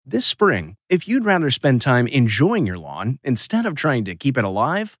This spring, if you'd rather spend time enjoying your lawn instead of trying to keep it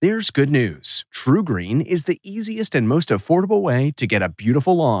alive, there's good news. TruGreen is the easiest and most affordable way to get a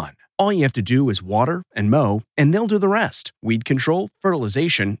beautiful lawn. All you have to do is water and mow, and they'll do the rest. Weed control,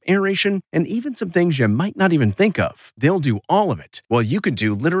 fertilization, aeration, and even some things you might not even think of. They'll do all of it, while you can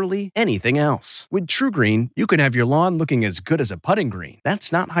do literally anything else. With TruGreen, you can have your lawn looking as good as a putting green.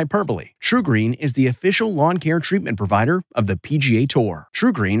 That's not hyperbole. TruGreen is the official lawn care treatment provider of the PGA Tour.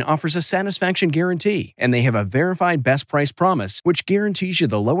 TruGreen offers a satisfaction guarantee, and they have a verified best price promise, which guarantees you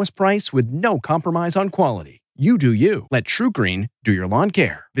the lowest price with no compromise on quality. You do you. Let TruGreen do your lawn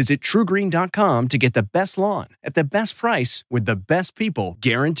care. Visit TruGreen.com to get the best lawn at the best price with the best people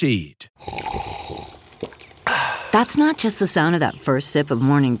guaranteed. That's not just the sound of that first sip of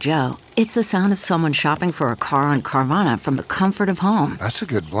Morning Joe. It's the sound of someone shopping for a car on Carvana from the comfort of home. That's a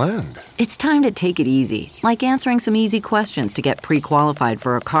good blend. It's time to take it easy, like answering some easy questions to get pre-qualified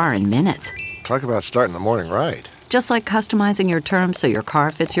for a car in minutes. Talk about starting the morning right. Just like customizing your terms so your car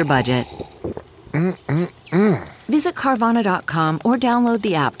fits your budget. Visit Carvana.com or download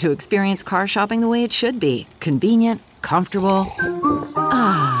the app to experience car shopping the way it should be. Convenient, comfortable.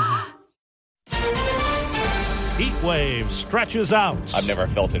 Heat wave stretches out. I've never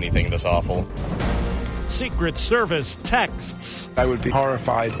felt anything this awful. Secret Service texts. I would be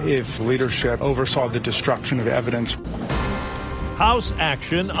horrified if leadership oversaw the destruction of evidence. House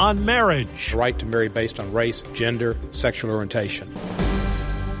action on marriage. The right to marry based on race, gender, sexual orientation.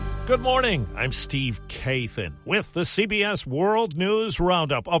 Good morning. I'm Steve Kathan with the CBS World News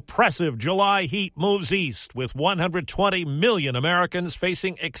Roundup. Oppressive July heat moves east with 120 million Americans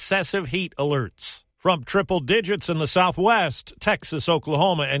facing excessive heat alerts. From triple digits in the Southwest, Texas,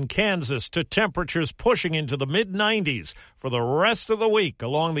 Oklahoma, and Kansas to temperatures pushing into the mid-90s for the rest of the week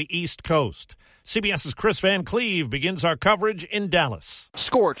along the East Coast. CBS's Chris Van Cleve begins our coverage in Dallas.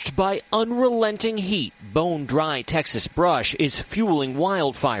 Scorched by unrelenting heat, bone-dry Texas brush is fueling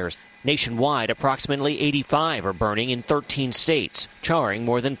wildfires. Nationwide, approximately 85 are burning in 13 states, charring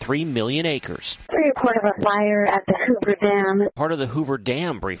more than 3 million acres. We report of a fire at the Hoover Dam. Part of the Hoover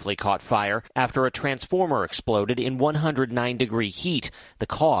Dam briefly caught fire after a transformer exploded in 109-degree heat. The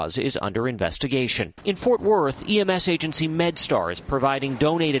cause is under investigation. In Fort Worth, EMS agency MedStar is providing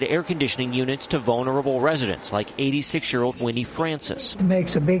donated air conditioning units to vulnerable residents like 86-year-old Winnie Francis. It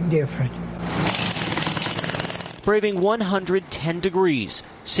makes a big difference. Braving 110 degrees,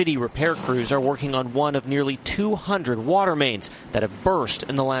 city repair crews are working on one of nearly 200 water mains that have burst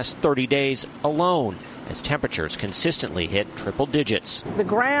in the last 30 days alone, as temperatures consistently hit triple digits. The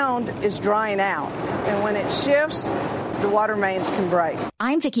ground is drying out, and when it shifts, the water mains can break.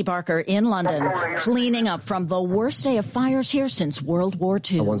 I'm Vicki Barker in London, cleaning up from the worst day of fires here since World War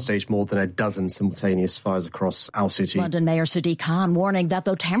II. At one stage, more than a dozen simultaneous fires across our city. London Mayor Sadiq Khan warning that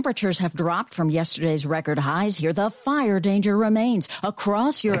though temperatures have dropped from yesterday's record highs here, the fire danger remains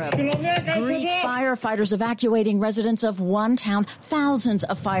across Europe. Greek firefighters evacuating residents of one town. Thousands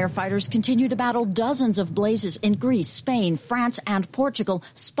of firefighters continue to battle dozens of blazes in Greece, Spain, France, and Portugal,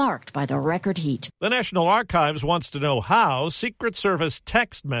 sparked by the record heat. The National Archives wants to know how Secret Service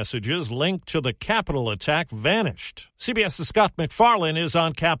text messages linked to the Capitol attack vanished. CBS's Scott McFarlane is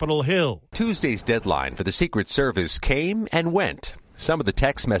on Capitol Hill. Tuesday's deadline for the Secret Service came and went. Some of the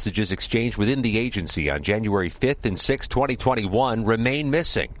text messages exchanged within the agency on January 5th and 6th, 2021 remain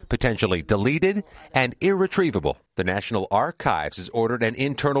missing, potentially deleted and irretrievable. The National Archives has ordered an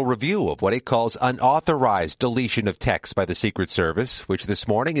internal review of what it calls unauthorized deletion of texts by the Secret Service, which this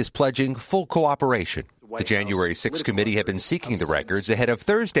morning is pledging full cooperation. The January 6th committee had been seeking the records ahead of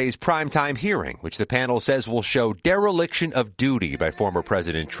Thursday's primetime hearing, which the panel says will show dereliction of duty by former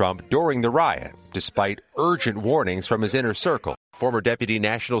President Trump during the riot, despite urgent warnings from his inner circle. Former Deputy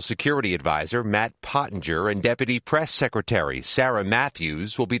National Security Advisor Matt Pottinger and Deputy Press Secretary Sarah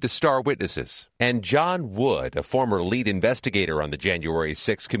Matthews will be the star witnesses. And John Wood, a former lead investigator on the January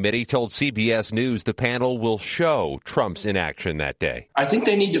 6th committee, told CBS News the panel will show Trump's inaction that day. I think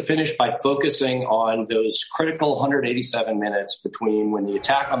they need to finish by focusing on those critical 187 minutes between when the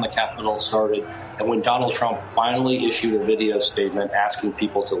attack on the Capitol started and when Donald Trump finally issued a video statement asking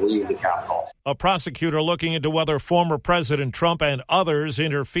people to leave the Capitol. A prosecutor looking into whether former President Trump and others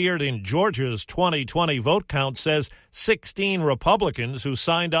interfered in Georgia's 2020 vote count says 16 Republicans who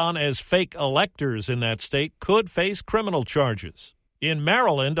signed on as fake electors in that state could face criminal charges. In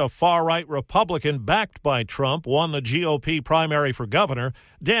Maryland, a far-right Republican backed by Trump won the GOP primary for governor.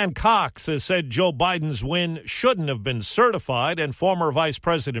 Dan Cox has said Joe Biden's win shouldn't have been certified, and former Vice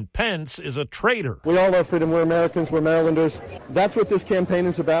President Pence is a traitor. We all love freedom. We're Americans. We're Marylanders. That's what this campaign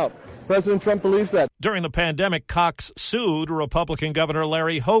is about. President Trump believes that. During the pandemic, Cox sued Republican Governor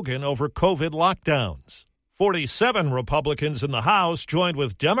Larry Hogan over COVID lockdowns. 47 Republicans in the House joined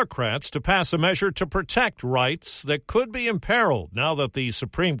with Democrats to pass a measure to protect rights that could be imperiled now that the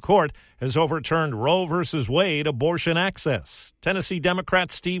Supreme Court has overturned Roe v. Wade abortion access. Tennessee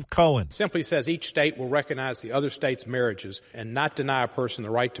Democrat Steve Cohen simply says each state will recognize the other state's marriages and not deny a person the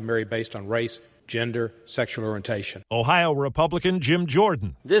right to marry based on race, gender, sexual orientation. Ohio Republican Jim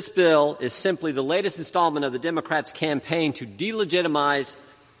Jordan. This bill is simply the latest installment of the Democrats' campaign to delegitimize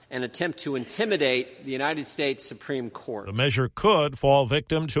and attempt to intimidate the United States Supreme Court. The measure could fall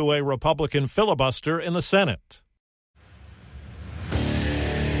victim to a Republican filibuster in the Senate.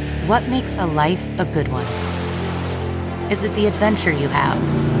 What makes a life a good one? Is it the adventure you have?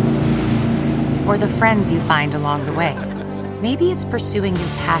 Or the friends you find along the way? Maybe it's pursuing your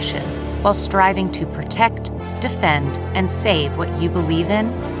passion while striving to protect, defend, and save what you believe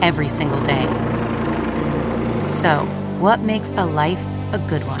in every single day. So, what makes a life a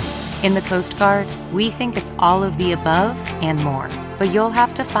good one? In the Coast Guard, we think it's all of the above and more, but you'll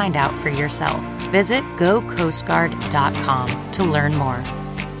have to find out for yourself. Visit gocoastguard.com to learn more.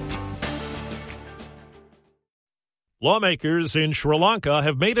 Lawmakers in Sri Lanka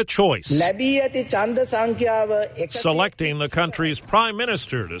have made a choice, selecting the country's prime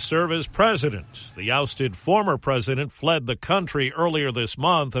minister to serve as president. The ousted former president fled the country earlier this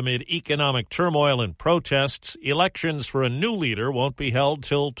month amid economic turmoil and protests. Elections for a new leader won't be held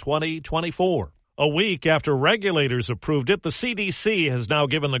till 2024. A week after regulators approved it, the CDC has now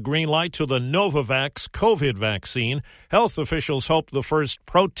given the green light to the Novavax COVID vaccine. Health officials hope the first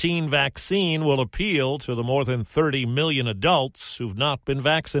protein vaccine will appeal to the more than 30 million adults who've not been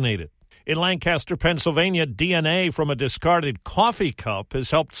vaccinated. In Lancaster, Pennsylvania, DNA from a discarded coffee cup has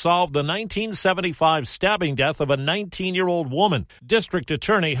helped solve the 1975 stabbing death of a 19-year-old woman. District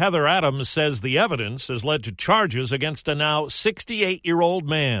Attorney Heather Adams says the evidence has led to charges against a now 68-year-old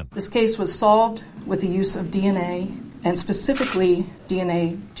man. This case was solved with the use of DNA, and specifically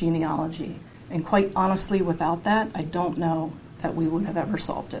DNA genealogy. And quite honestly, without that, I don't know that we would have ever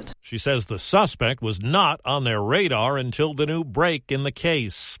solved it. She says the suspect was not on their radar until the new break in the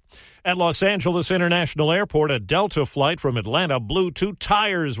case. At Los Angeles International Airport, a Delta flight from Atlanta blew 2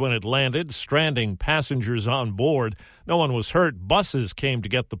 tires when it landed, stranding passengers on board. No one was hurt. Buses came to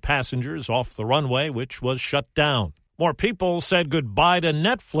get the passengers off the runway, which was shut down. More people said goodbye to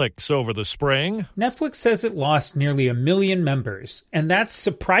Netflix over the spring. Netflix says it lost nearly 1 million members, and that's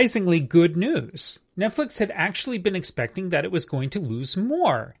surprisingly good news. Netflix had actually been expecting that it was going to lose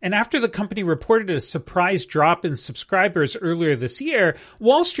more. And after the company reported a surprise drop in subscribers earlier this year,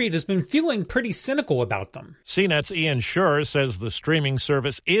 Wall Street has been feeling pretty cynical about them. CNET's Ian Schur says the streaming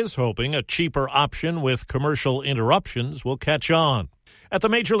service is hoping a cheaper option with commercial interruptions will catch on. At the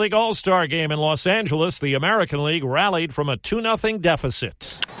Major League All-Star Game in Los Angeles, the American League rallied from a 2-0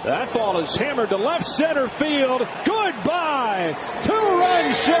 deficit. That ball is hammered to left center field. Goodbye.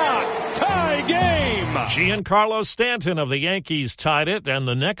 2-run shot. Tie game. Giancarlo Stanton of the Yankees tied it, and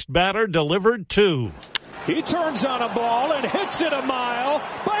the next batter delivered 2. He turns on a ball and hits it a mile.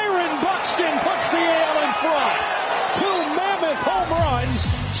 Byron Buxton puts the AL in front. 2 mammoth home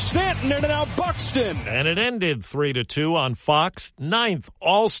runs. Stanton and now Buxton. And it ended 3-2 on Fox. 9th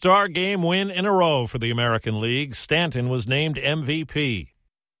All-Star Game win in a row for the American League. Stanton was named MVP.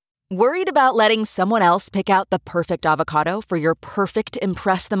 Worried about letting someone else pick out the perfect avocado for your perfect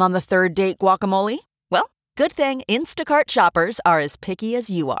impress-them-on-the-third-date guacamole? Well, good thing Instacart shoppers are as picky as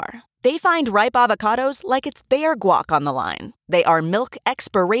you are. They find ripe avocados like it's their guac on the line. They are milk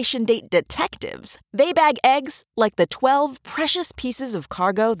expiration date detectives. They bag eggs like the 12 precious pieces of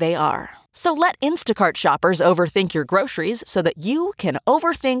cargo they are. So let Instacart shoppers overthink your groceries so that you can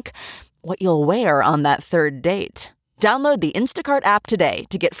overthink what you'll wear on that third date. Download the Instacart app today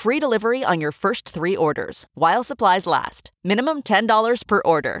to get free delivery on your first 3 orders, while supplies last. Minimum $10 per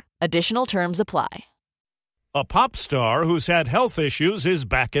order. Additional terms apply. A pop star who's had health issues is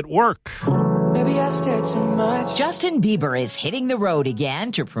back at work. Maybe I stared too much. Justin Bieber is hitting the road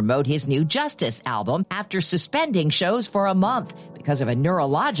again to promote his new Justice album after suspending shows for a month because of a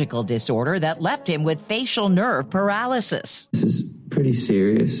neurological disorder that left him with facial nerve paralysis. This is pretty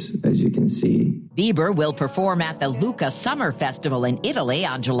serious, as you can see. Bieber will perform at the Lucca Summer Festival in Italy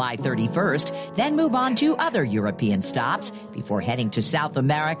on July 31st, then move on to other European stops before heading to South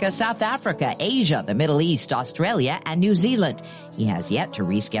America, South Africa, Asia, the Middle East, Australia, and New Zealand. He has yet to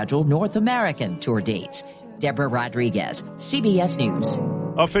reschedule North American tour dates. Deborah Rodriguez, CBS News.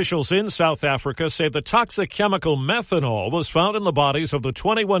 Officials in South Africa say the toxic chemical methanol was found in the bodies of the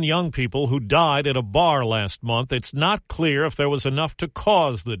 21 young people who died at a bar last month. It's not clear if there was enough to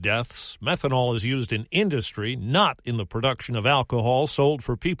cause the deaths. Methanol is used in industry, not in the production of alcohol sold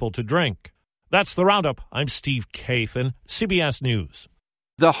for people to drink. That's the Roundup. I'm Steve Kathan, CBS News.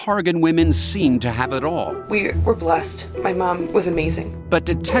 The Hargan women seemed to have it all. We were blessed. My mom was amazing. But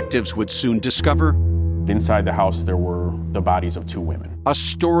detectives would soon discover inside the house there were the bodies of 2 women. A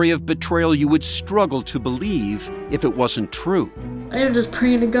story of betrayal you would struggle to believe if it wasn't true. I am just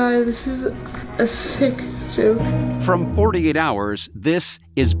praying to God, this is a sick joke. From 48 Hours, this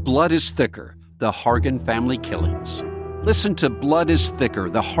is Blood is Thicker, the Hargan family killings. Listen to Blood is Thicker,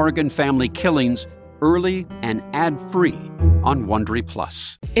 the Hargan family killings, early and ad-free on Wondery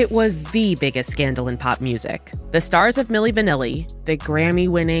Plus. It was the biggest scandal in pop music. The stars of Milli Vanilli, the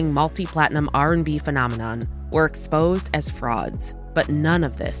Grammy-winning multi-platinum R&B phenomenon, were exposed as frauds. But none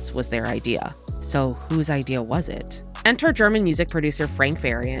of this was their idea. So whose idea was it? Enter German music producer Frank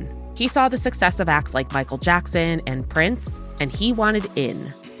Farian. He saw the success of acts like Michael Jackson and Prince, and he wanted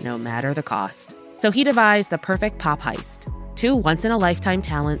in, no matter the cost. So he devised the perfect pop heist. 2 once-in-a-lifetime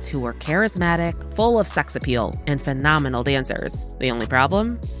talents who were charismatic, full of sex appeal, and phenomenal dancers. The only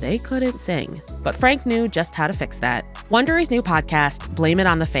problem? They couldn't sing. But Frank knew just how to fix that. Wondery's new podcast, Blame It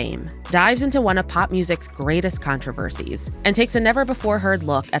on the Fame, dives into one of pop music's greatest controversies and takes a never-before-heard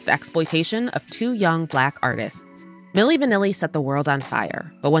look at the exploitation of 2 young Black artists. Milli Vanilli set the world on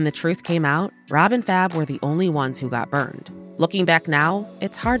fire, but when the truth came out, Rob and Fab were the only ones who got burned. Looking back now,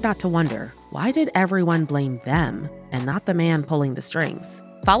 it's hard not to wonder, why did everyone blame them and not the man pulling the strings?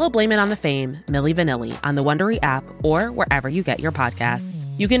 Follow Blame It on the Fame, Milli Vanilli, on the Wondery app or wherever you get your podcasts.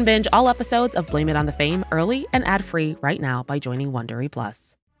 You can binge all episodes of Blame It on the Fame early and ad-free right now by joining Wondery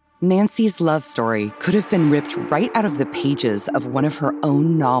Plus. Nancy's love story could have been ripped right out of the pages of one of her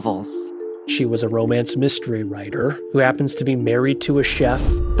own novels. She was a romance mystery writer who happens to be married to a chef.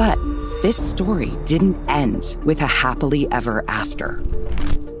 But this story didn't end with a happily ever after.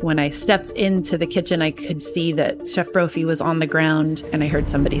 When I stepped into the kitchen, I could see that Chef Brophy was on the ground, and I heard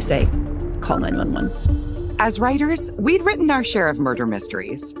somebody say, "Call 911." As writers, we'd written our share of murder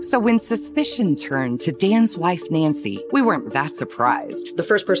mysteries. So when suspicion turned to Dan's wife, Nancy, we weren't that surprised. The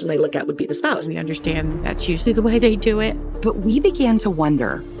first person they look at would be the spouse. We understand that's usually the way they do it. But we began to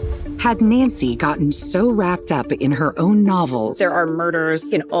wonder, had Nancy gotten so wrapped up in her own novels? There are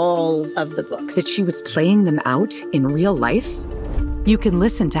murders in all of the books. That she was playing them out in real life? You can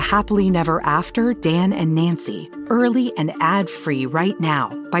listen to Happily Never After, Dan and Nancy, early and ad-free right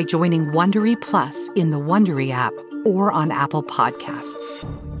now by joining Wondery Plus in the Wondery app or on Apple Podcasts.